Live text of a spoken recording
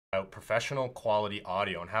About professional quality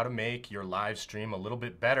audio and how to make your live stream a little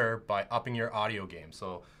bit better by upping your audio game.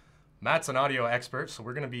 So Matt's an audio expert, so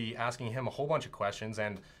we're going to be asking him a whole bunch of questions.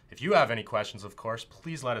 And if you have any questions, of course,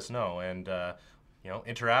 please let us know and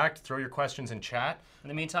interact, throw your questions in chat. In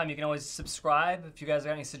the meantime, you can always subscribe. If you guys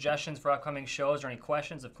got any suggestions for upcoming shows or any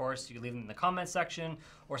questions, of course, you can leave them in the comments section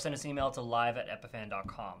or send us an email to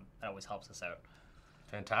live@epiphan.com. That always helps us out.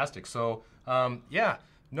 Fantastic. So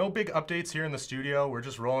no big updates here in the studio. We're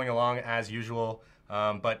just rolling along as usual.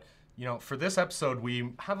 But for this episode,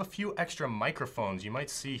 we have a few extra microphones you might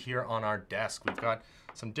see here on our desk. We've got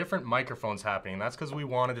some different microphones happening. That's because we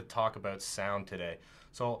wanted to talk about sound today.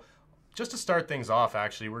 So just to start things off,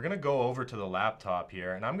 actually, we're going to go over to the laptop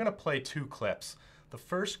here, and I'm going to play two clips. The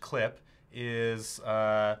first clip is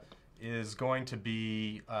going to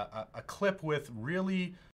be a clip with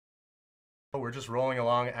really... We're just rolling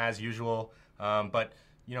along as usual, but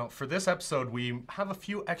for this episode, we have a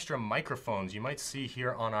few extra microphones you might see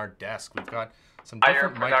here on our desk. We've got some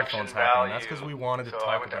different microphones happening. That's because we wanted to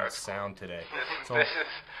talk about sound today. So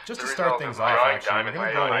just to start things off, actually, we're going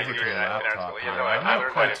to go over to the laptop here. I'm going to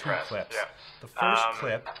play two clips. The first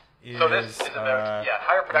clip is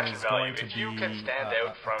going to be a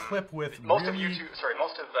clip with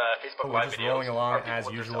really... We're just rolling along as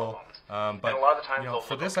usual. But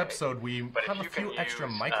for this episode, we have a few extra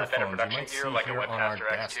microphones you might see here on our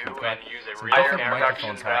desk. We've got some different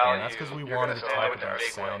microphones happening. That's because we wanted to talk about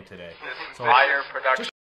sound today.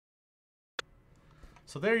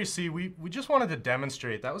 So there you see, we just wanted to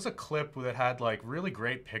demonstrate. That was a clip that had like really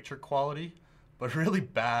great picture quality, but really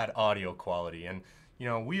bad audio quality. And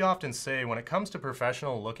we often say when it comes to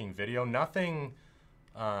professional looking video, nothing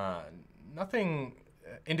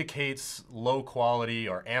indicates low quality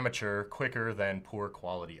or amateur quicker than poor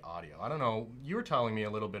quality audio. I don't know, you were telling me a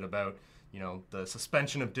little bit about the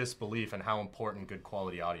suspension of disbelief and how important good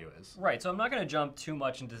quality audio is. Right, so I'm not going to jump too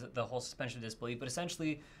much into the whole suspension of disbelief, but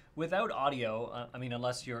essentially without audio,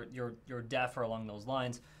 unless you're deaf or along those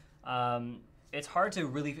lines, it's hard to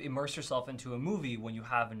really immerse yourself into a movie when you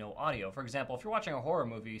have no audio. For example, if you're watching a horror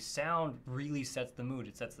movie, sound really sets the mood.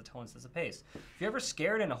 It sets the tone, sets the pace. If you're ever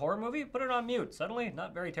scared in a horror movie, put it on mute. Suddenly,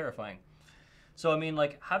 not very terrifying. So,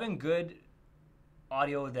 having good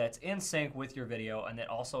audio that's in sync with your video and that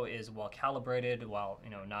also is well calibrated while,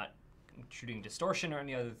 not shooting distortion or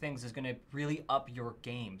any other things is going to really up your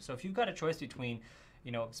game. So if you've got a choice between,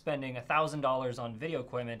 spending $1,000 on video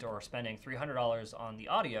equipment or spending $300 on the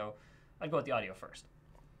audio, I'd go with the audio first.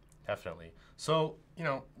 Definitely. So,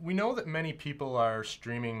 we know that many people are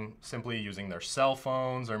streaming simply using their cell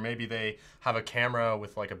phones, or maybe they have a camera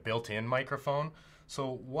with like a built-in microphone.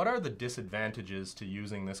 So what are the disadvantages to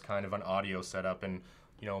using this kind of an audio setup, and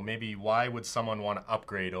maybe why would someone want to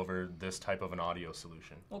upgrade over this type of an audio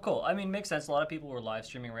solution? Well, cool. Makes sense. A lot of people who are live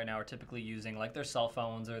streaming right now are typically using like their cell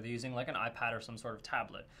phones, or they're using like an iPad or some sort of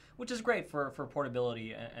tablet, which is great for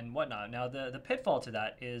portability and whatnot. Now, the pitfall to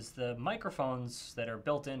that is the microphones that are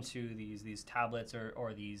built into these tablets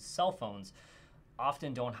or these cell phones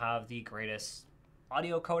often don't have the greatest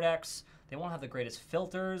audio codecs. They won't have the greatest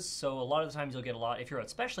filters, so a lot of the times you'll get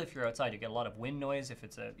especially if you're outside, you get a lot of wind noise if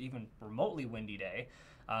it's a even remotely windy day.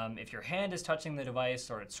 If your hand is touching the device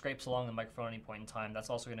or it scrapes along the microphone at any point in time, that's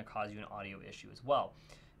also going to cause you an audio issue as well.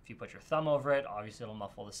 If you put your thumb over it, obviously it'll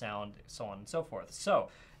muffle the sound, so on and so forth. So,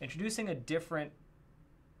 introducing a different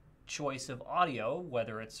choice of audio,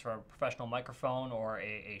 whether it's for a professional microphone or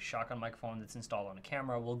a shotgun microphone that's installed on a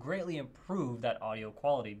camera, will greatly improve that audio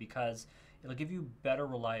quality because it'll give you better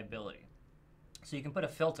reliability. So you can put a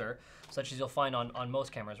filter, such as you'll find on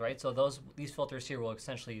most cameras, right? So these filters here will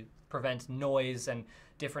essentially prevent noise and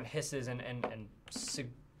different hisses and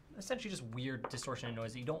essentially just weird distortion and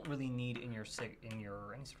noise that you don't really need in your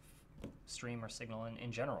any sort of stream or signal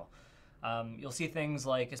in general. You'll see things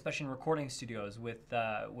like, especially in recording studios with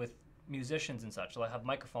musicians and such, they'll have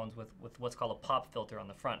microphones with what's called a pop filter on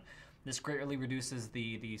the front. This greatly reduces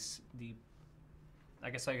the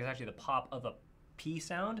pop of a P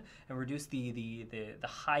sound and reduce the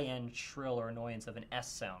high-end trill or annoyance of an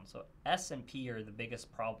S sound. So S and P are the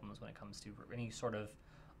biggest problems when it comes to any sort of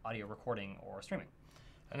audio recording or streaming.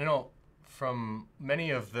 And from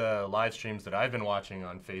many of the live streams that I've been watching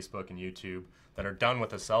on Facebook and YouTube that are done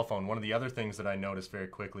with a cell phone, one of the other things that I noticed very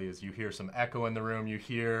quickly is you hear some echo in the room, you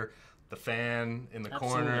hear the fan in the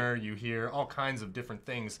corner, you hear all kinds of different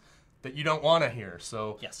things that you don't want to hear.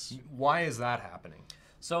 So yes. Why is that happening?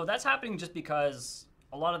 So that's happening just because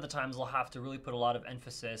a lot of the times they'll have to really put a lot of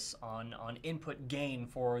emphasis on input gain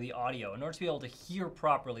for the audio. In order to be able to hear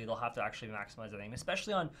properly, they'll have to actually maximize everything.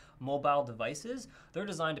 Especially on mobile devices, they're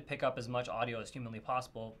designed to pick up as much audio as humanly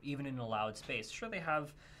possible, even in a loud space. Sure, they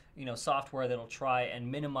have software that'll try and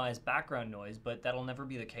minimize background noise, but that'll never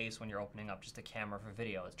be the case when you're opening up just a camera for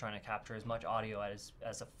video. It's trying to capture as much audio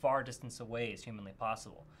as a far distance away as humanly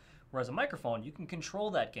possible. Whereas a microphone, you can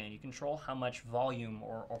control that gain. You control how much volume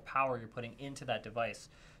or power you're putting into that device.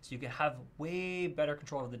 So you can have way better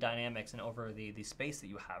control of the dynamics and over the space that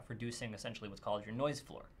you have, reducing essentially what's called your noise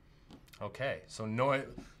floor. Okay, so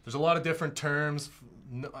there's a lot of different terms.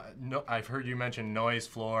 I've heard you mention noise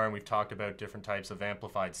floor, and we've talked about different types of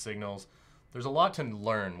amplified signals. There's a lot to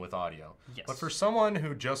learn with audio. Yes. But for someone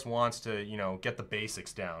who just wants to, get the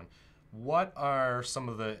basics down, what are some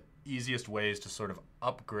of the easiest ways to sort of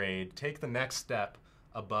upgrade, take the next step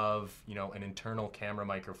above, an internal camera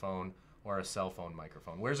microphone or a cell phone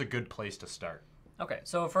microphone? Where's a good place to start? Okay,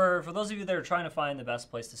 so for those of you that are trying to find the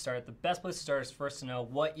best place to start, the best place to start is first to know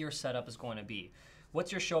what your setup is going to be.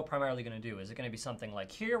 What's your show primarily going to do? Is it going to be something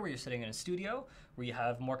like here where you're sitting in a studio where you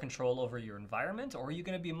have more control over your environment, or are you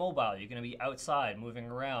going to be mobile? Are you going to be outside moving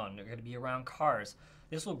around? You're going to be around cars?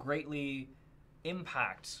 This will greatly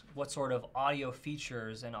impact what sort of audio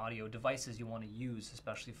features and audio devices you want to use,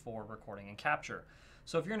 especially for recording and capture.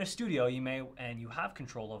 So if you're in a studio, and you have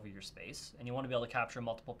control over your space, and you want to be able to capture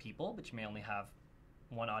multiple people, but you may only have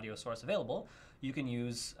one audio source available, you can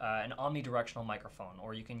use an omnidirectional microphone,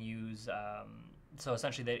 or you can use so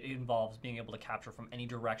essentially that involves being able to capture from any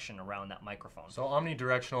direction around that microphone. So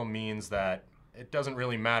omnidirectional means that it doesn't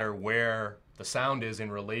really matter where the sound is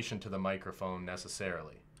in relation to the microphone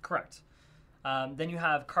necessarily. Correct. Then you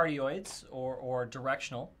have cardioids or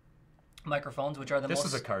directional microphones, which are This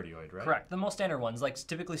is a cardioid, right? Correct. The most standard ones. Like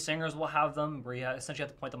typically singers will have them where you essentially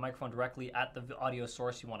have to point the microphone directly at the audio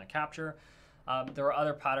source you want to capture. There are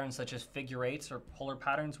other patterns such as figure eights or polar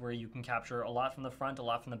patterns where you can capture a lot from the front, a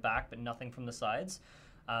lot from the back, but nothing from the sides.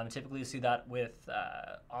 Typically you see that with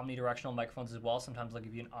omnidirectional microphones as well. Sometimes they'll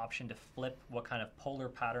give you an option to flip what kind of polar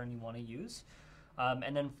pattern you want to use.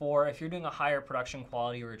 And then if you're doing a higher production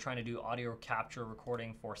quality or you're trying to do audio capture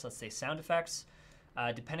recording for, let's say, sound effects,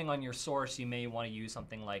 depending on your source, you may want to use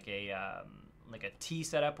something like a T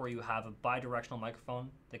setup where you have a bidirectional microphone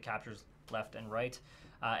that captures left and right,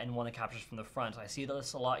 and one that captures from the front. I see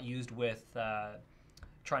this a lot used with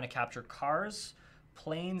trying to capture cars,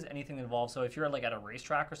 planes, anything that involves. So if you're like at a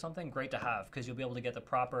racetrack or something, great to have because you'll be able to get the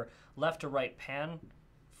proper left to right pan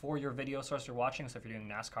for your video source you're watching. So if you're doing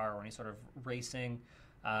NASCAR or any sort of racing,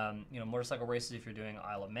 motorcycle races, if you're doing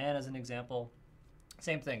Isle of Man as an example,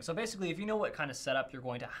 same thing. So basically, if you know what kind of setup you're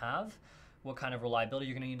going to have, what kind of reliability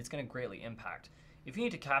you're going to need, it's going to greatly impact. If you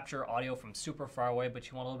need to capture audio from super far away, but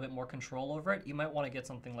you want a little bit more control over it, you might want to get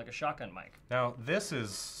something like a shotgun mic. Now, this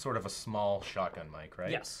is sort of a small shotgun mic,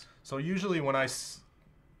 right? Yes. So usually when I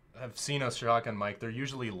have seen a shotgun mic, they're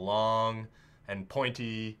usually long and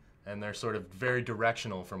pointy, and they're sort of very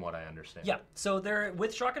directional from what I understand. Yeah, so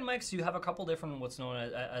with shotgun mics, you have a couple different what's known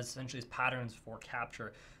as essentially as patterns for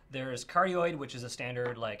capture. There's cardioid, which is a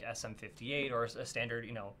standard like SM58 or a standard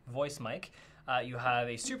voice mic. You have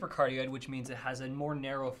a super cardioid, which means it has a more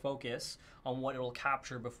narrow focus on what it will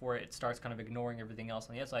capture before it starts kind of ignoring everything else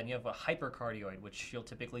on the outside. And you have a hypercardioid, which you'll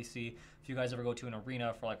typically see if you guys ever go to an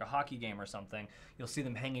arena for like a hockey game or something. You'll see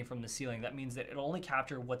them hanging from the ceiling. That means that it'll only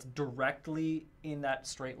capture what's directly in that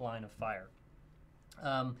straight line of fire.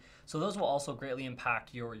 So those will also greatly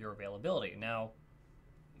impact your availability. Now,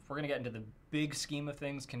 if we're going to get into the big scheme of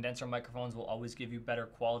things, condenser microphones will always give you better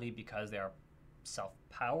quality because they are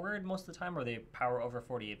self-powered most of the time, or they power over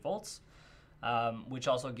 48 volts, which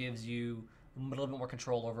also gives you a little bit more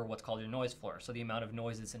control over what's called your noise floor. So the amount of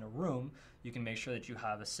noise that's in a room, you can make sure that you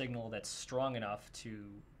have a signal that's strong enough to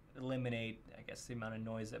eliminate, I guess, the amount of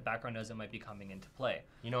noise, background noise that might be coming into play.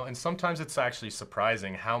 And sometimes it's actually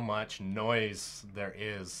surprising how much noise there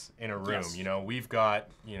is in a room. Yes. We've got,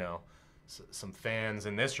 some fans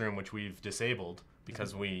in this room, which we've disabled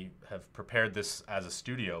because we have prepared this as a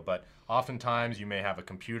studio, but oftentimes you may have a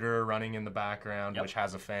computer running in the background, which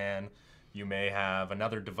has a fan. You may have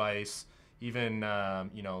another device, even,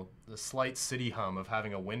 the slight city hum of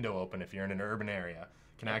having a window open if you're in an urban area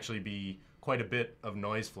can actually be quite a bit of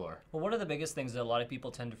noise floor. Well, one of the biggest things that a lot of people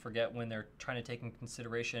tend to forget when they're trying to take into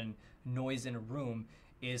consideration noise in a room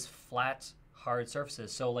is flat, hard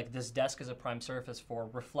surfaces. So like this desk is a prime surface for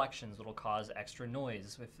reflections that'll cause extra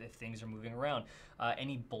noise if things are moving around.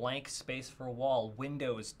 Any blank space for a wall,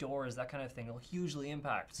 windows, doors, that kind of thing will hugely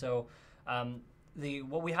impact. So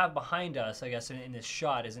what we have behind us, I guess, in this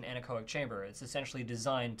shot is an anechoic chamber. It's essentially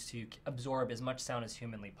designed to absorb as much sound as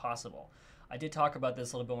humanly possible. I did talk about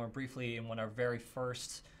this a little bit more briefly in one of our very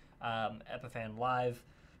first Epiphan live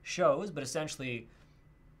shows, but essentially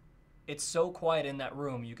it's so quiet in that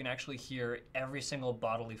room, you can actually hear every single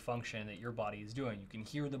bodily function that your body is doing. You can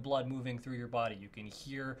hear the blood moving through your body. You can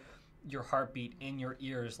hear your heartbeat in your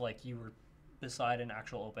ears like you were beside an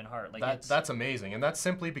actual open heart. Like that's amazing. And that's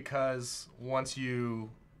simply because once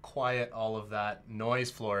you quiet all of that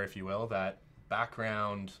noise floor, if you will, that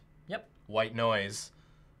background Yep. white noise,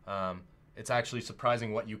 it's actually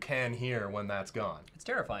surprising what you can hear when that's gone. It's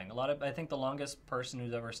terrifying. I think the longest person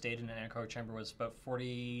who's ever stayed in an anechoic chamber was about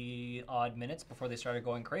 40 odd minutes before they started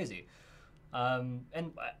going crazy.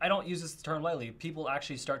 And I don't use this term lightly. People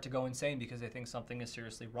actually start to go insane because they think something is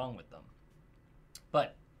seriously wrong with them.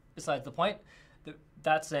 But besides the point,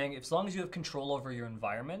 that's saying as long as you have control over your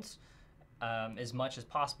environment as much as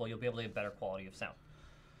possible, you'll be able to get better quality of sound.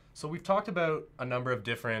 So we've talked about a number of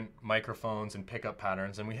different microphones and pickup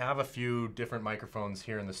patterns, and we have a few different microphones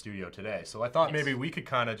here in the studio today. So I thought maybe we could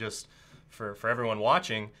kind of just, for everyone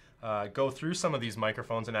watching, go through some of these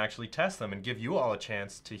microphones and actually test them and give you all a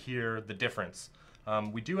chance to hear the difference.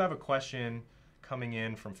 We do have a question coming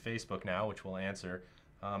in from Facebook now, which we'll answer.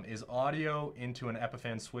 Is audio into an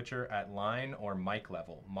Epiphan switcher at line or mic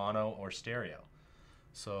level, mono or stereo?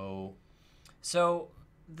 So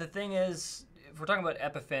the thing is, if we're talking about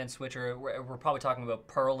Epiphan switcher, we're probably talking about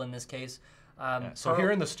Pearl in this case. So Pearl,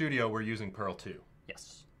 here in the studio, we're using Pearl 2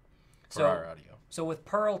 yes, for our audio. So with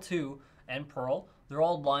Pearl 2 and Pearl, they're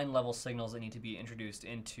all line level signals that need to be introduced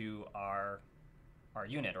into our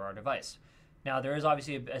unit or our device. Now there is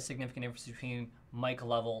obviously a significant difference between mic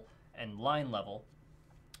level and line level,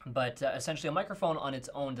 but essentially a microphone on its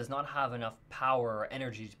own does not have enough power or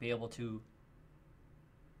energy to be able to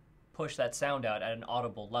push that sound out at an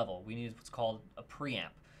audible level. We need what's called a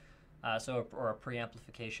preamp, or a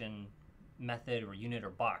preamplification method or unit or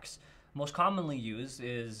box. Most commonly used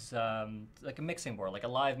is like a mixing board, like a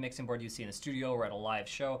live mixing board you see in a studio or at a live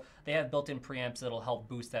show. They have built-in preamps that'll help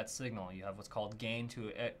boost that signal. You have what's called gain to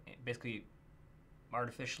basically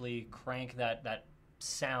artificially crank that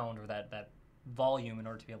sound or that volume in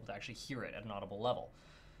order to be able to actually hear it at an audible level.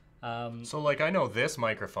 So like I know this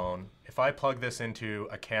microphone, if I plug this into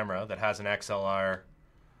a camera that has an XLR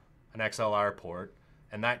port,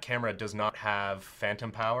 and that camera does not have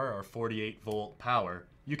phantom power or 48 volt power,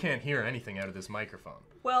 you can't hear anything out of this microphone.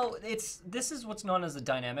 Well, this is what's known as a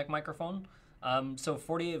dynamic microphone. So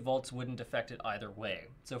 48 volts wouldn't affect it either way.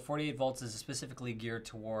 So 48 volts is specifically geared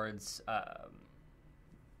towards,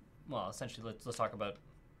 well, essentially let's talk about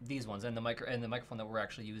these ones and the microphone that we're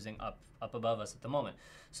actually using up above us at the moment.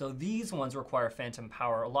 So these ones require phantom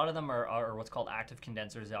power. A lot of them are what's called active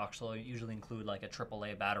condensers. They actually usually include like a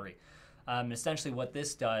AAA battery. Essentially what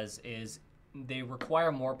this does is they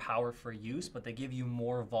require more power for use, but they give you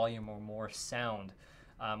more volume or more sound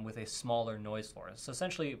with a smaller noise floor. So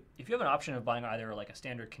essentially, if you have an option of buying either like a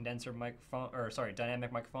standard condenser microphone,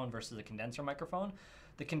 dynamic microphone versus a condenser microphone,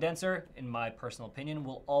 the condenser, in my personal opinion,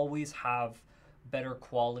 will always have better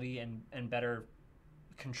quality and better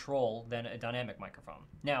control than a dynamic microphone.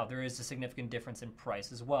 Now, there is a significant difference in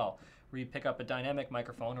price as well. Where you pick up a dynamic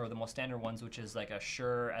microphone, or the most standard ones, which is like a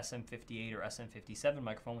Shure SM58 or SM57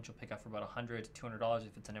 microphone, which you'll pick up for about $100 to $200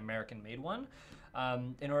 if it's an American-made one.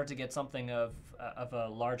 In order to get something of a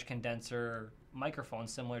large condenser microphone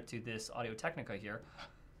similar to this Audio-Technica here,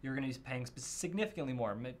 you're going to be paying significantly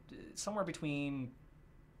more, somewhere between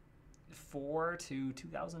 $4,000 to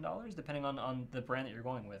 $2,000, depending on the brand that you're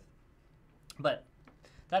going with. But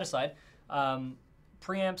that aside,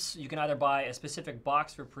 preamps, you can either buy a specific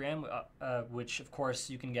box for preamp, which of course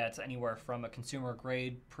you can get anywhere from a consumer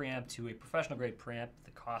grade preamp to a professional grade preamp.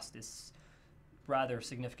 The cost is rather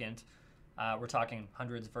significant. We're talking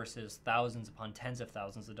hundreds versus thousands upon tens of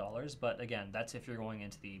thousands of dollars. But again, that's if you're going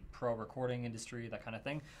into the pro recording industry, that kind of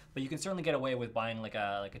thing. But you can certainly get away with buying like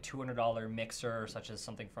a $200 mixer, such as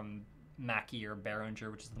something from Mackie or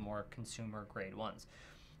Behringer, which is the more consumer grade ones.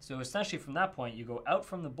 So essentially from that point, you go out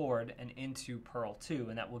from the board and into Pearl 2,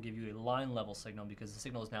 and that will give you a line level signal because the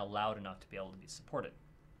signal is now loud enough to be able to be supported.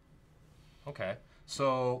 Okay.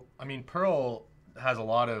 So, I mean, Pearl has a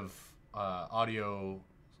lot of audio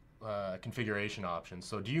configuration options.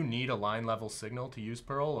 So do you need a line level signal to use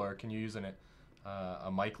Pearl, or can you use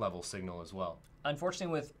a mic level signal as well?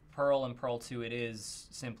 Unfortunately, with Pearl and Pearl 2, it is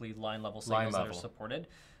simply line level signals that are supported.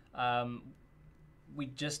 We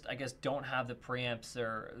just, I guess, don't have the preamps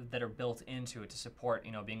that are built into it to support,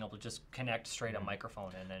 being able to just connect straight a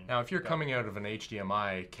microphone and then. Now, if you're coming out of an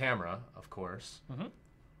HDMI camera, of course,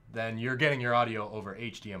 then you're getting your audio over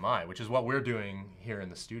HDMI, which is what we're doing here in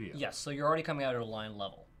the studio. Yes, so you're already coming out at a line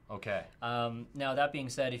level. Okay. Now, that being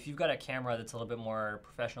said, if you've got a camera that's a little bit more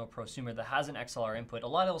professional, prosumer, that has an XLR input, a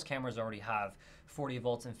lot of those cameras already have 40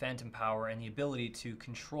 volts and phantom power and the ability to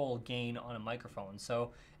control gain on a microphone.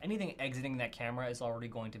 So anything exiting that camera is already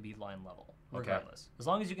going to be line level, regardless. Okay. As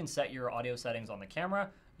long as you can set your audio settings on the camera,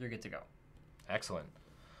 you're good to go. Excellent.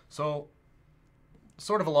 So,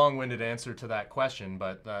 sort of a long-winded answer to that question,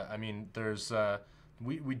 but I mean, there's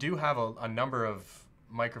we do have a number of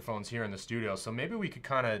microphones here in the studio, so maybe we could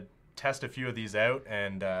kind of test a few of these out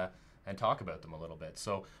and talk about them a little bit.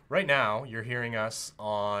 So right now you're hearing us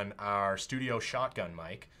on our studio shotgun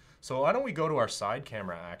mic. So why don't we go to our side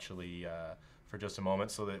camera actually for just a moment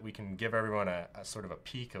so that we can give everyone a sort of a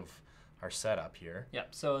peek of our setup here. Yeah.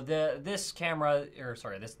 So this camera, or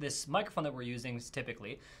sorry, this microphone that we're using is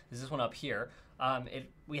typically is this one up here.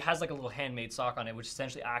 It has like a little handmade sock on it, which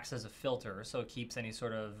essentially acts as a filter, so it keeps any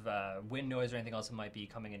sort of wind noise or anything else that might be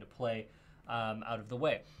coming into play out of the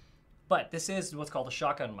way. But this is what's called a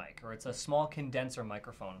shotgun mic, or it's a small condenser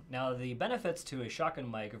microphone. Now, the benefits to a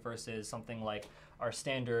shotgun mic versus something like our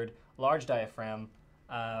standard large diaphragm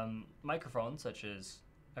microphone,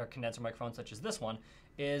 or condenser microphone such as this one,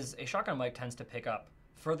 is a shotgun mic tends to pick up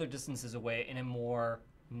further distances away in a more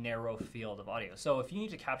narrow field of audio. So if you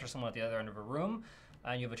need to capture someone at the other end of a room,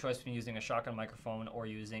 and you have a choice between using a shotgun microphone or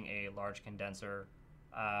using a large condenser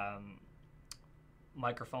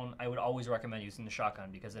microphone, I would always recommend using the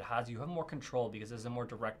shotgun because you have more control because there's a more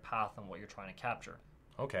direct path on what you're trying to capture.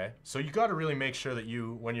 Okay, so you got to really make sure that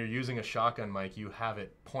when you're using a shotgun mic, you have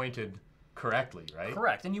it pointed correctly, right?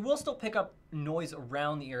 Correct, and you will still pick up noise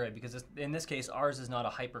around the area because in this case, ours is not a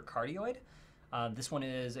hypercardioid. This one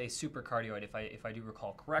is a supercardioid, if I do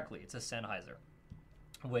recall correctly. It's a Sennheiser,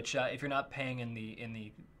 which if you're not paying in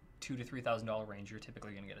the $2,000 to $3,000 range, you're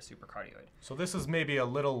typically going to get a supercardioid. So this is maybe a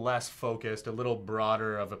little less focused, a little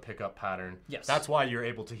broader of a pickup pattern. Yes. That's why you're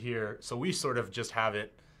able to hear. So we sort of just have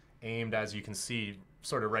it aimed, as you can see,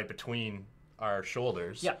 sort of right between our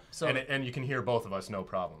shoulders. Yeah. So and you can hear both of us, no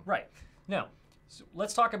problem. Right. Now, so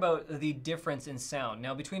let's talk about the difference in sound.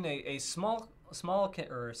 Now, between a small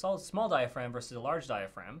diaphragm versus a large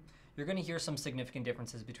diaphragm, you're going to hear some significant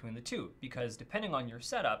differences between the two because depending on your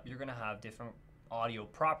setup, you're going to have different audio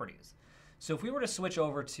properties. So if we were to switch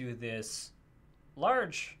over to this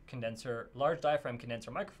large diaphragm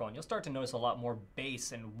condenser microphone, you'll start to notice a lot more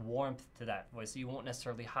bass and warmth to that voice that you won't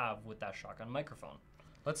necessarily have with that shotgun microphone.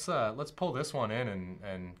 Let's pull this one in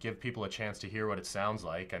and give people a chance to hear what it sounds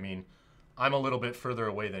like. I mean, I'm a little bit further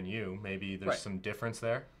away than you. Maybe there's some difference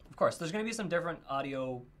there. Of course, there's going to be some different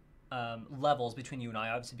audio levels between you and I,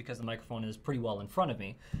 obviously because the microphone is pretty well in front of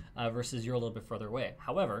me versus you're a little bit further away.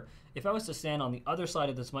 However, if I was to stand on the other side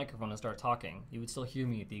of this microphone and start talking, you would still hear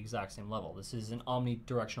me at the exact same level. This is an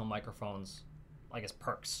omnidirectional microphone's, I guess,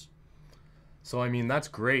 perks. So, I mean, that's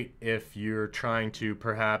great if you're trying to,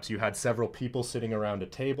 perhaps you had several people sitting around a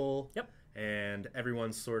table. Yep. And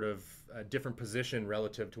everyone's sort of a different position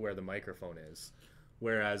relative to where the microphone is.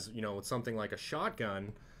 Whereas, with something like a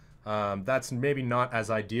shotgun, that's maybe not as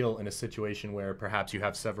ideal in a situation where perhaps you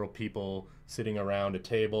have several people sitting around a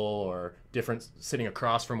table or sitting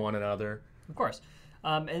across from one another. Of course.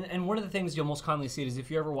 And one of the things you'll most commonly see is if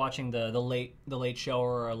you're ever watching the late show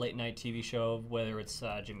or a late night TV show, whether it's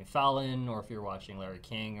Jimmy Fallon or if you're watching Larry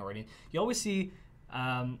King or anything, you always see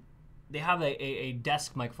they have a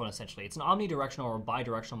desk microphone essentially. It's an omnidirectional or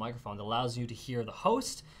bidirectional microphone that allows you to hear the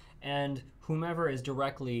host and whomever is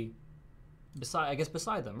directly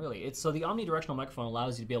beside them, really. So the omnidirectional microphone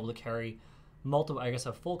allows you to be able to carry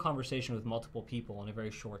a full conversation with multiple people in a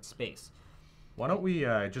very short space. Why don't we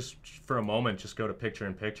just for a moment just go to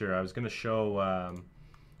picture-in-picture. I was going to show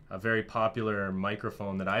a very popular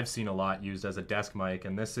microphone that I've seen a lot used as a desk mic,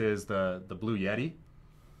 and this is the Blue Yeti.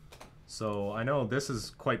 So I know this is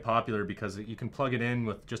quite popular because you can plug it in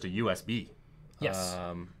with just a USB. Yes.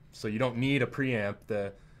 So you don't need a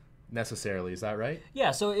preamp necessarily, is that right?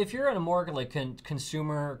 Yeah, so if you're in a more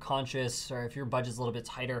consumer conscious or if your budget's a little bit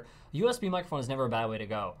tighter, USB microphone is never a bad way to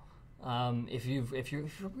go. If you're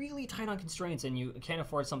really tight on constraints and you can't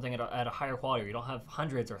afford something at a higher quality, or you don't have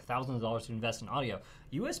hundreds or thousands of dollars to invest in audio,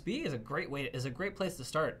 USB is a great place to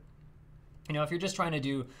start. If you're just trying to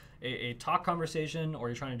do a talk conversation, or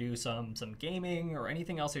you're trying to do some gaming or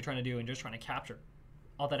anything else you're trying to do, and just trying to capture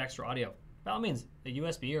all that extra audio, by all means, the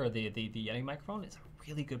USB or the Yeti microphone is a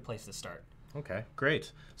really good place to start. Okay,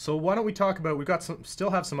 great. So why don't we talk about, still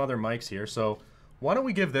have some other mics here, so why don't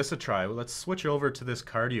we give this a try? Let's switch over to this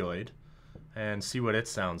cardioid and see what it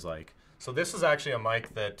sounds like. So this is actually a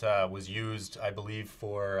mic that was used, I believe,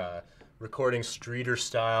 for recording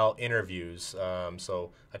streeter-style interviews.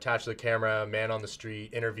 So attached to the camera, man on the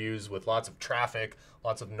street, interviews with lots of traffic,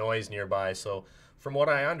 lots of noise nearby. So from what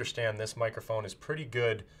I understand, this microphone is pretty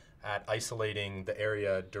good at isolating the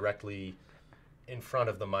area directly in front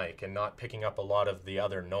of the mic and not picking up a lot of the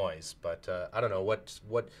other noise. But I don't know,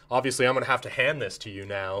 what obviously I'm going to have to hand this to you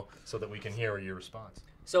now so that we can hear your response.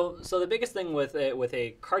 So the biggest thing with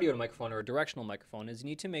a cardioid microphone or a directional microphone is you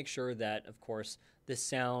need to make sure that, of course, the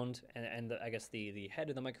sound and I guess the head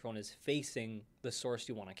of the microphone is facing the source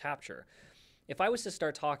you want to capture. If I was to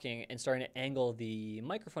start talking and starting to angle the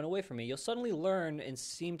microphone away from me, you'll suddenly learn and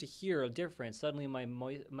seem to hear a difference. Suddenly my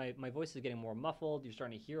voice is getting more muffled. You're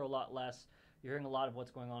starting to hear a lot less. You're hearing a lot of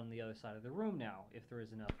what's going on the other side of the room now, if there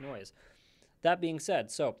is enough noise. That being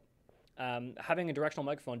said, having a directional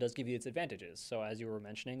microphone does give you its advantages. So as you were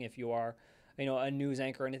mentioning, if you are, a news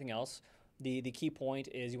anchor or anything else, the key point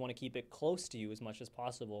is you want to keep it close to you as much as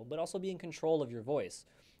possible, but also be in control of your voice.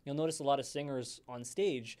 You'll notice a lot of singers on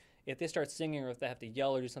stage, if they start singing or if they have to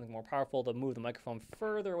yell or do something more powerful, they'll move the microphone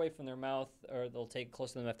further away from their mouth, or they'll take it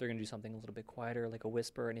close to them if they're going to do something a little bit quieter, like a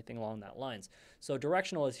whisper or anything along that lines. So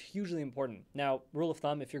directional is hugely important. Now, rule of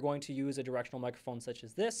thumb, if you're going to use a directional microphone such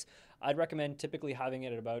as this, I'd recommend typically having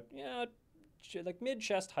it at about like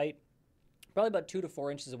mid-chest height, probably about 2 to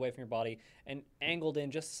 4 inches away from your body, and angled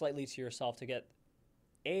in just slightly to yourself to get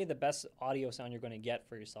the best audio sound you're going to get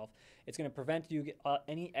for yourself. It's going to prevent you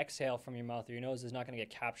any exhale from your mouth or your nose is not going to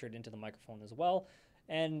get captured into the microphone as well,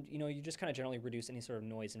 and you just kind of generally reduce any sort of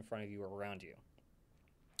noise in front of you or around you.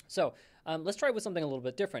 So let's try with something a little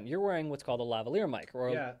bit different. You're wearing what's called a lavalier mic.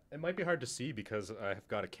 Yeah, it might be hard to see because I've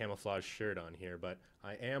got a camouflage shirt on here, but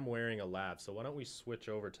I am wearing a lav, so why don't we switch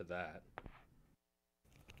over to that.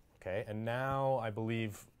 Okay, and now I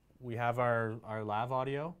believe we have our lav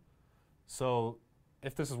audio. So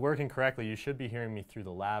if this is working correctly, you should be hearing me through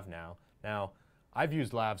the lav now. Now, I've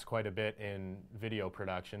used lavs quite a bit in video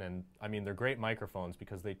production, and I mean, they're great microphones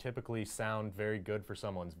because they typically sound very good for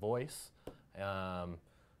someone's voice.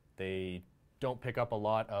 They don't pick up a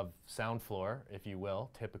lot of sound floor, if you will,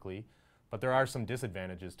 typically, but there are some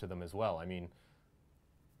disadvantages to them as well. I mean,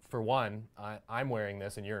 for one, I'm wearing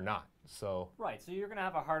this and you're not, so. Right, so you're going to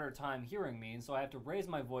have a harder time hearing me, and so I have to raise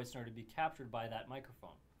my voice in order to be captured by that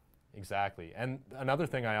microphone. Exactly. And another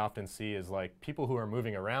thing I often see is like people who are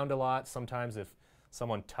moving around a lot. Sometimes if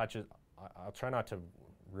someone touches, I'll try not to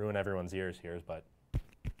ruin everyone's ears here, but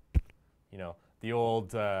the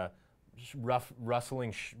old rough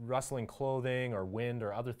rustling clothing or wind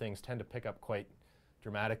or other things tend to pick up quite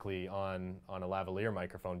dramatically on a lavalier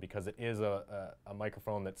microphone because it is a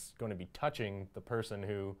microphone that's going to be touching the person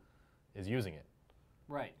who is using it.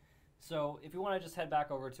 Right. So if you want to just head back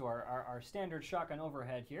over to our standard shotgun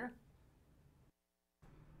overhead here.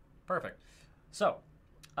 Perfect. So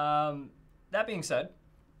that being said,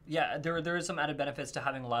 yeah, there is some added benefits to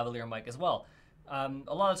having a lavalier mic as well. A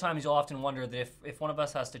lot of times you'll often wonder that if one of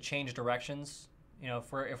us has to change directions,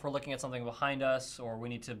 if we're looking at something behind us or we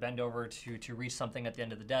need to bend over to reach something at the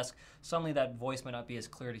end of the desk, suddenly that voice might not be as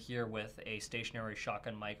clear to hear with a stationary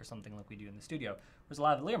shotgun mic or something like we do in the studio. Whereas a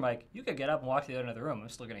lavalier mic, you could get up and walk to the other end of the room. I'm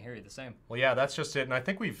still going to hear you the same. Well, yeah, that's just it. And I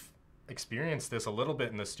think we've experienced this a little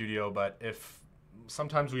bit in the studio, but if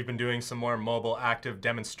sometimes we've been doing some more mobile active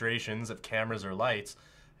demonstrations of cameras or lights,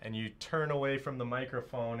 and you turn away from the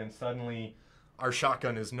microphone and suddenly our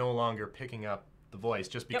shotgun is no longer picking up the voice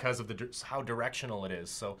just because of how directional it is.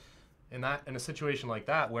 So in a situation like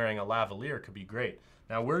that, wearing a lavalier could be great.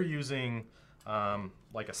 Now we're using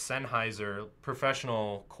like a Sennheiser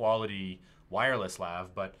professional quality wireless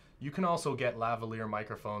lav, but you can also get lavalier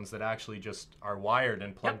microphones that actually just are wired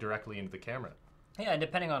and plug directly into the camera. Yeah, and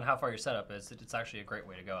depending on how far your setup is, it's actually a great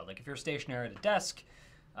way to go. Like if you're stationary at a desk,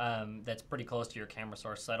 that's pretty close to your camera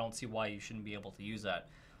source, so I don't see why you shouldn't be able to use that.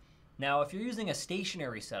 Now, if you're using a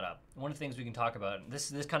stationary setup, one of the things we can talk about,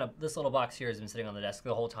 this little box here has been sitting on the desk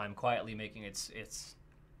the whole time, quietly making its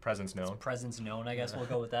presence known. Its presence known, I guess we'll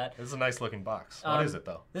go with that. This is a nice looking box. What is it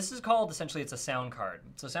though? This is called, essentially, it's a sound card.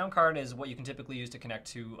 So sound card is what you can typically use to connect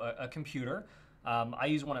to a computer. I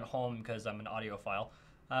use one at home because I'm an audiophile.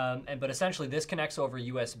 But essentially, this connects over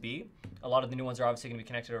USB. A lot of the new ones are obviously going to be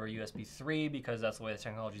connected over USB 3 because that's the way the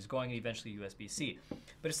technology is going, and eventually USB-C.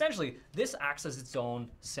 But essentially, this acts as its own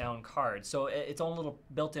sound card, so its own little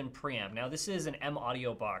built-in preamp. Now, this is an M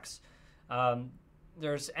Audio box.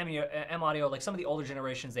 There's M Audio, like some of the older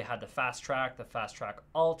generations, they had the Fast Track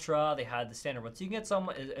Ultra, they had the standard one. So you can get some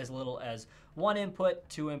as little as 1 input,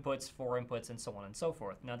 2 inputs, 4 inputs, and so on and so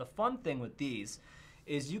forth. Now, the fun thing with these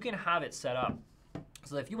is you can have it set up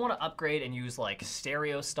so that if you want to upgrade and use like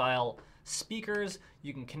stereo style speakers.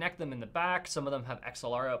 You can connect them in the back. Some of them have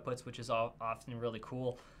XLR outputs, which is often really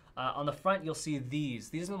cool. On the front, you'll see these.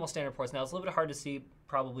 These are the most standard ports. Now, it's a little bit hard to see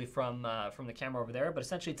probably from the camera over there, but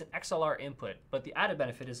essentially it's an XLR input. But the added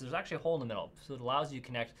benefit is there's actually a hole in the middle, so it allows you to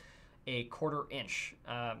connect a 1/4 inch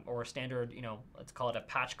or a standard, let's call it a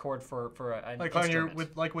patch cord for an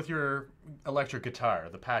instrument. With your electric guitar,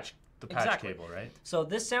 the patch Exactly. cable, right? So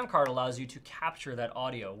this sound card allows you to capture that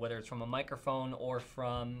audio, whether it's from a microphone or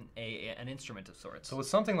from an instrument of sorts. So with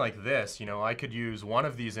something like this, I could use one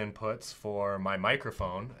of these inputs for my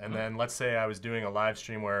microphone, and then let's say I was doing a live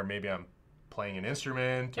stream where maybe I'm playing an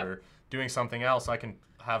instrument or doing something else, I can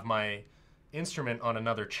have my instrument on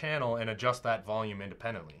another channel and adjust that volume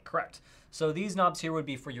independently. Correct. So these knobs here would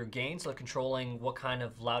be for your gain, so controlling what kind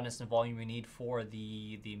of loudness and volume you need for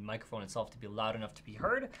the microphone itself to be loud enough to be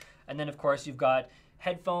heard. And then, of course, you've got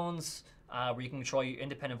headphones where you can control your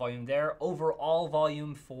independent volume there, overall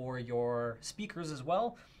volume for your speakers as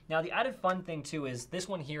well. Now, the added fun thing, too, is this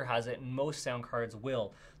one here has it, and most sound cards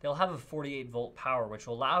will. They'll have a 48-volt power, which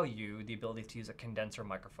will allow you the ability to use a condenser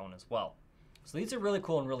microphone as well. So these are really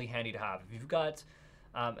cool and really handy to have. If you've got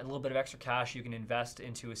a little bit of extra cash you can invest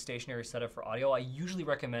into a stationary setup for audio, I usually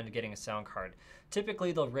recommend getting a sound card.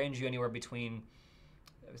 Typically, they'll range you anywhere between,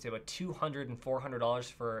 I would say, about $200 and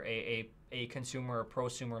 $400 for a consumer or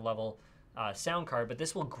prosumer level sound card, but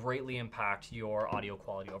this will greatly impact your audio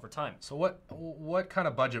quality over time. So what kind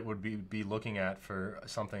of budget would we be looking at for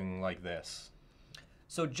something like this?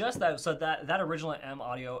 So just that original M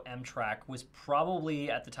Audio M track was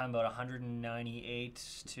probably at the time about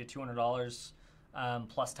 $198 to $200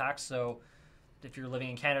 plus tax. So if you're living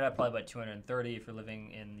in Canada, probably about $230. If you're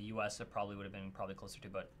living in the US, it probably would have been closer to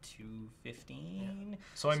about $215.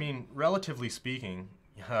 So I mean, relatively speaking,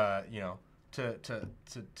 to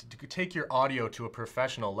take your audio to a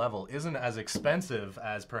professional level isn't as expensive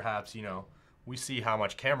as perhaps we see how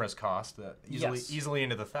much cameras cost, easily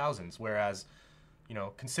into the thousands, whereas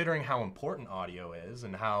considering how important audio is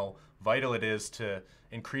and how vital it is to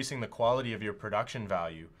increasing the quality of your production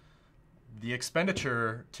value, the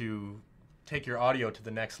expenditure to take your audio to the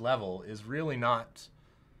next level is really not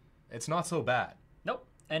so bad. Nope.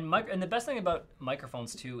 And the best thing about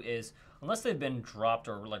microphones too is, unless they've been dropped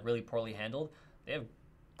or like really poorly handled, they have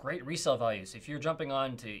great resale values. If you're jumping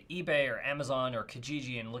on to eBay or Amazon or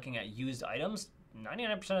Kijiji and looking at used items,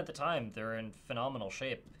 99% of the time they're in phenomenal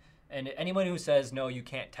shape. And anyone who says, no, you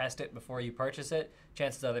can't test it before you purchase it,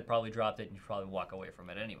 chances are they probably dropped it and you probably walk away from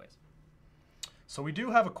it anyways. So we do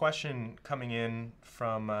have a question coming in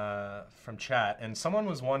from chat, and someone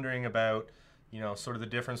was wondering about, sort of the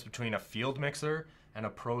difference between a field mixer and a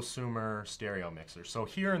prosumer stereo mixer. So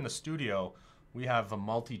here in the studio, we have a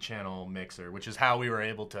multi-channel mixer, which is how we were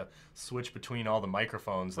able to switch between all the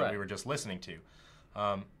microphones that we were just listening to.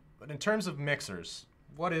 But in terms of mixers,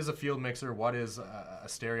 what is a field mixer? What is a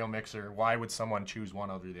stereo mixer? Why would someone choose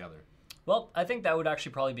one over the other? Well, I think that would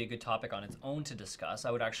actually probably be a good topic on its own to discuss.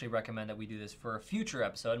 I would actually recommend that we do this for a future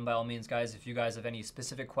episode. And by all means, guys, if you guys have any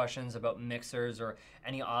specific questions about mixers or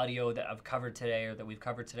any audio that I've covered today or that we've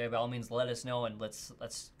covered today, by all means, let us know and let's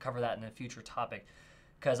cover that in a future topic.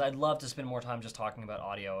 Because I'd love to spend more time just talking about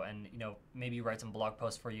audio and maybe write some blog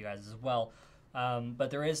posts for you guys as well.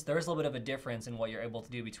 But there is a little bit of a difference in what you're able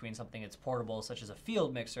to do between something that's portable, such as a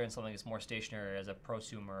field mixer, and something that's more stationary, as a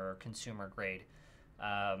prosumer or consumer grade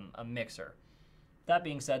a mixer. That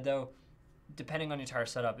being said, though, depending on your entire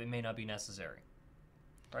setup, it may not be necessary.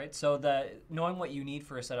 Right? So knowing what you need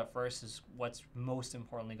for a setup first is what's most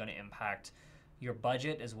importantly going to impact your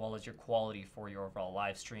budget as well as your quality for your overall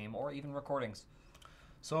live stream or even recordings.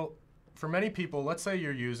 So for many people, let's say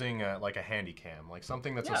you're using like a handy cam, like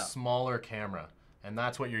something that's a smaller camera, and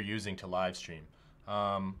that's what you're using to live stream.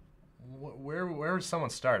 Where would someone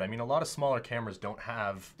start? I mean, a lot of smaller cameras don't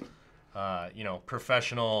have,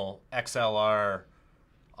 professional XLR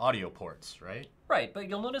audio ports, right? Right, but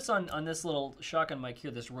you'll notice on this little shotgun mic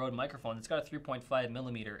here, this Rode microphone, it's got a 3.5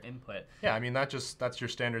 millimeter input. Yeah, I mean, that's your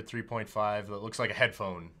standard 3.5 that looks like a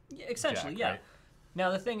headphone. Yeah, essentially, jack, right?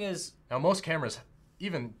 Now, the thing is... Now, most cameras,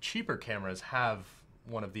 even cheaper cameras, have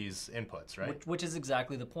one of these inputs, right? Which is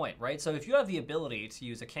exactly the point, right? So if you have the ability to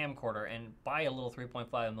use a camcorder and buy a little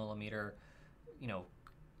 3.5 millimeter,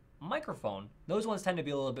 microphone, those ones tend to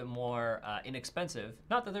be a little bit more inexpensive.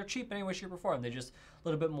 Not that they're cheap in any way, shape, or form. They're just a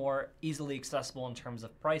little bit more easily accessible in terms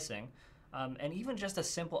of pricing. And even just a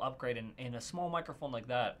simple upgrade in a small microphone like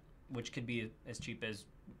that, which could be as cheap as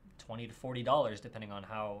 $20 to $40, depending on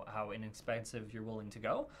how inexpensive you're willing to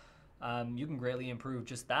go. You can greatly improve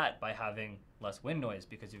just that by having less wind noise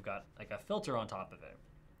because you've got like a filter on top of it.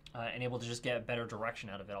 and able to just get better direction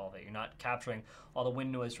out of all of it. You're not capturing all the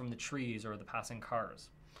wind noise from the trees or the passing cars.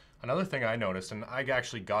 Another thing I noticed, and I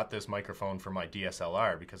actually got this microphone for my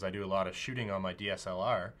DSLR because I do a lot of shooting on my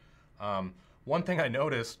DSLR. One thing I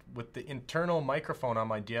noticed with the internal microphone on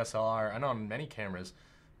my DSLR and on many cameras,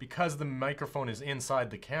 because the microphone is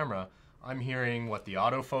inside the camera, I'm hearing what the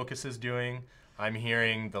autofocus is doing. I'm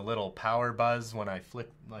hearing the little power buzz when I flick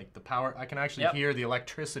like the power. I can actually hear the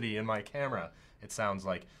electricity in my camera. It sounds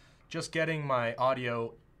like just getting my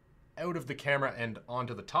audio out of the camera and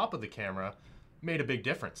onto the top of the camera made a big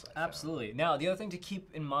difference. Absolutely. Now, the other thing to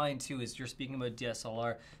keep in mind too is you're speaking about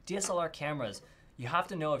DSLR. DSLR cameras, you have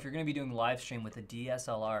to know if you're going to be doing live stream with a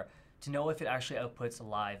DSLR to know if it actually outputs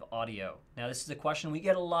live audio. Now, this is a question we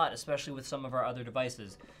get a lot, especially with some of our other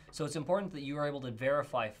devices. So it's important that you are able to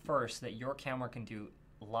verify first that your camera can do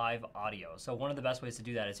live audio. So one of the best ways to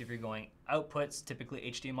do that is if you're going outputs, typically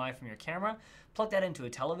HDMI from your camera, plug that into a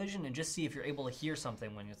television and just see if you're able to hear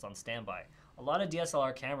something when it's on standby. A lot of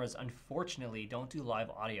DSLR cameras, unfortunately, don't do live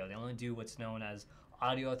audio. They only do what's known as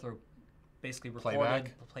audio through basically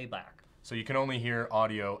recorded playback. So you can only hear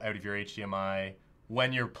audio out of your HDMI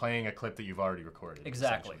when you're playing a clip that you've already recorded.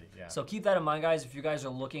 Exactly. Yeah. So keep that in mind, guys. If you guys are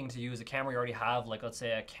looking to use a camera you already have, like let's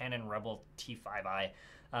say a Canon Rebel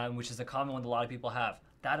T5i, which is a common one that a lot of people have,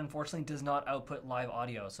 that unfortunately does not output live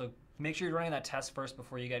audio. So make sure you're running that test first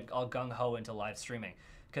before you get all gung-ho into live streaming,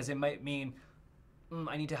 because it might mean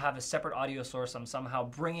I need to have a separate audio source I'm somehow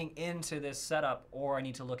bringing into this setup, or I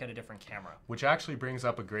need to look at a different camera. Which actually brings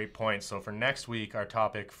up a great point. So for next week, our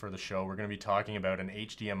topic for the show, we're going to be talking about an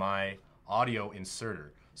HDMI audio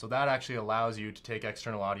inserter. So that actually allows you to take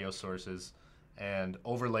external audio sources and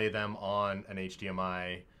overlay them on an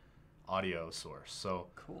HDMI audio source. So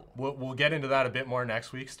cool. We'll get into that a bit more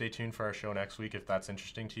next week. Stay tuned for our show next week if that's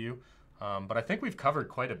interesting to you. But I think we've covered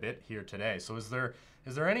quite a bit here today. So is there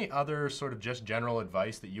any other sort of just general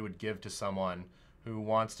advice that you would give to someone who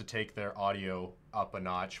wants to take their audio up a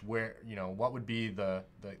notch? Where, what would be the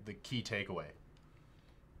key takeaway?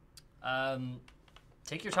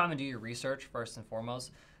 Take your time and do your research first and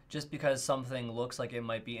foremost. Just because something looks like it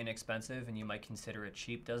might be inexpensive and you might consider it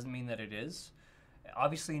cheap doesn't mean that it is.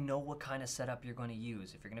 Obviously, know what kind of setup you're going to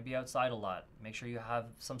use. If you're going to be outside a lot, make sure you have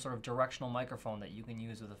some sort of directional microphone that you can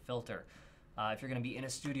use with a filter. If you're going to be in a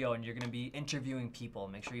studio and you're going to be interviewing people,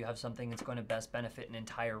 make sure you have something that's going to best benefit an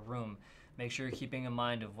entire room. Make sure you're keeping in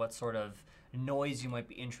mind of what sort of noise you might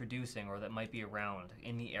be introducing or that might be around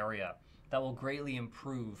in the area. That will greatly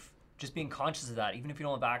improve just being conscious of that. Even if you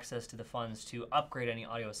don't have access to the funds to upgrade any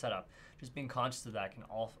audio setup, just being conscious of that can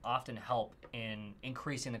often help in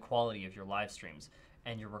increasing the quality of your live streams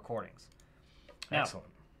and your recordings. Now, excellent.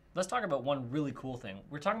 Let's talk about one really cool thing.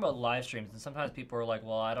 We're talking about live streams, and sometimes people are like,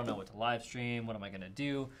 well, I don't know what to live stream. What am I going to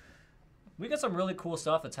do? We got some really cool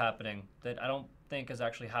stuff that's happening that I don't think has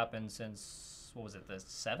actually happened since, what was it, the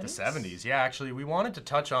 70s? The 70s, yeah. Actually, we wanted to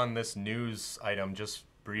touch on this news item just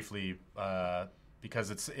briefly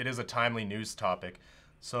because it is a timely news topic.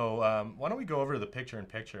 So why don't we go over to the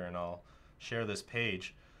picture-in-picture and I'll share this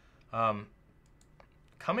page.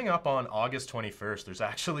 Coming up on August 21st, there's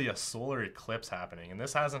actually a solar eclipse happening. And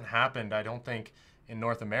this hasn't happened, I don't think, in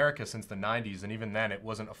North America since the 90s. And even then, it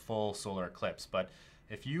wasn't a full solar eclipse. But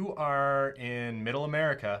if you are in Middle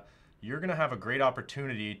America, you're going to have a great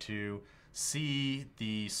opportunity to see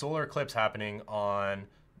the solar eclipse happening on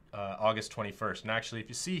August 21st. And actually, if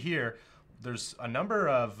you see here, there's a number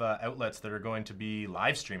of outlets that are going to be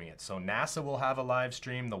live streaming it. So NASA will have a live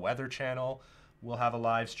stream, the Weather Channel will have a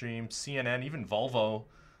live stream, CNN, even Volvo,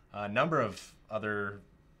 a number of other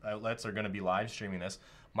outlets are going to be live streaming this.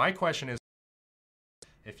 My question is,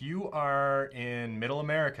 if you are in Middle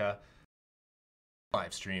America,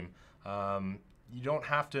 live stream, you don't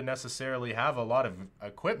have to necessarily have a lot of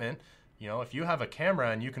equipment. If you have a camera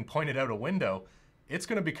and you can point it out a window, it's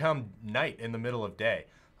going to become night in the middle of day.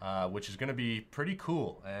 Which is going to be pretty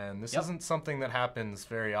cool. And this isn't something that happens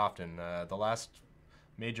very often. The last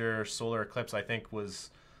major solar eclipse, I think, was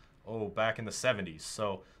back in the 70s.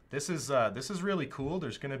 So this is really cool.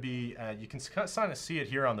 There's going to be you can kind of see it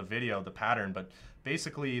here on the video, the pattern. But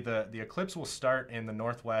basically, the eclipse will start in the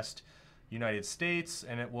northwest United States,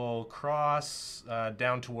 and it will cross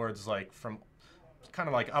down towards from kind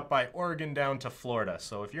of up by Oregon down to Florida.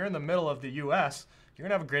 So if you're in the middle of the U.S., you're going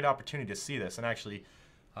to have a great opportunity to see this. And actually,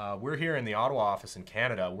 we're here in the Ottawa office in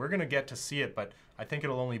Canada. We're going to get to see it, but I think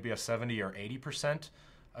it'll only be a 70 or 80%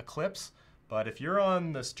 eclipse. But if you're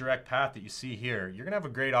on this direct path that you see here, you're going to have a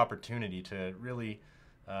great opportunity to really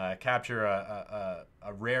capture a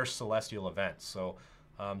rare celestial event. So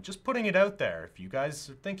just putting it out there. If you guys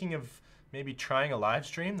are thinking of maybe trying a live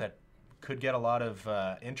stream that could get a lot of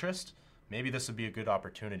interest, maybe this would be a good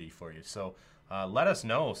opportunity for you. So let us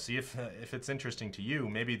know, see if it's interesting to you.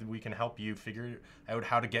 Maybe we can help you figure out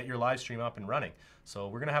how to get your live stream up and running. So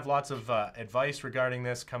we're going to have lots of advice regarding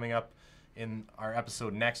this coming up in our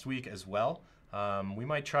episode next week as well. We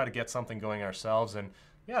might try to get something going ourselves, and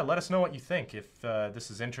yeah, let us know what you think. If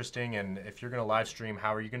this is interesting, and if you're going to live stream,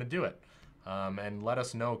 how are you going to do it? And let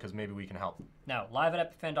us know, because maybe we can help. Now,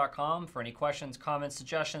 live@epiphan.com for any questions, comments,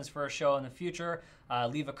 suggestions for a show in the future.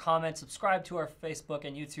 Leave a comment, subscribe to our Facebook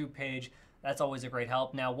and YouTube page. That's always a great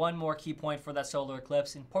help. Now, one more key point for that solar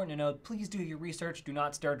eclipse. Important to note, please do your research. Do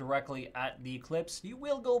not stare directly at the eclipse. You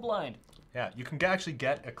will go blind. Yeah, you can actually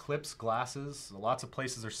get eclipse glasses. Lots of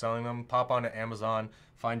places are selling them. Pop onto Amazon,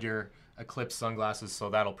 find your eclipse sunglasses, so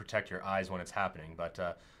that'll protect your eyes when it's happening.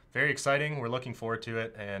 But very exciting. We're looking forward to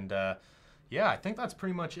it. And yeah, I think that's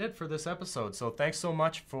pretty much it for this episode. So thanks so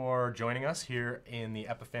much for joining us here in the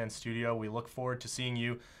Epiphan studio. We look forward to seeing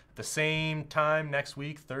you at the same time next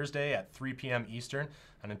week, Thursday at 3 p.m. Eastern.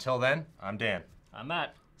 And until then, I'm Dan. I'm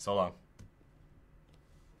Matt. So long.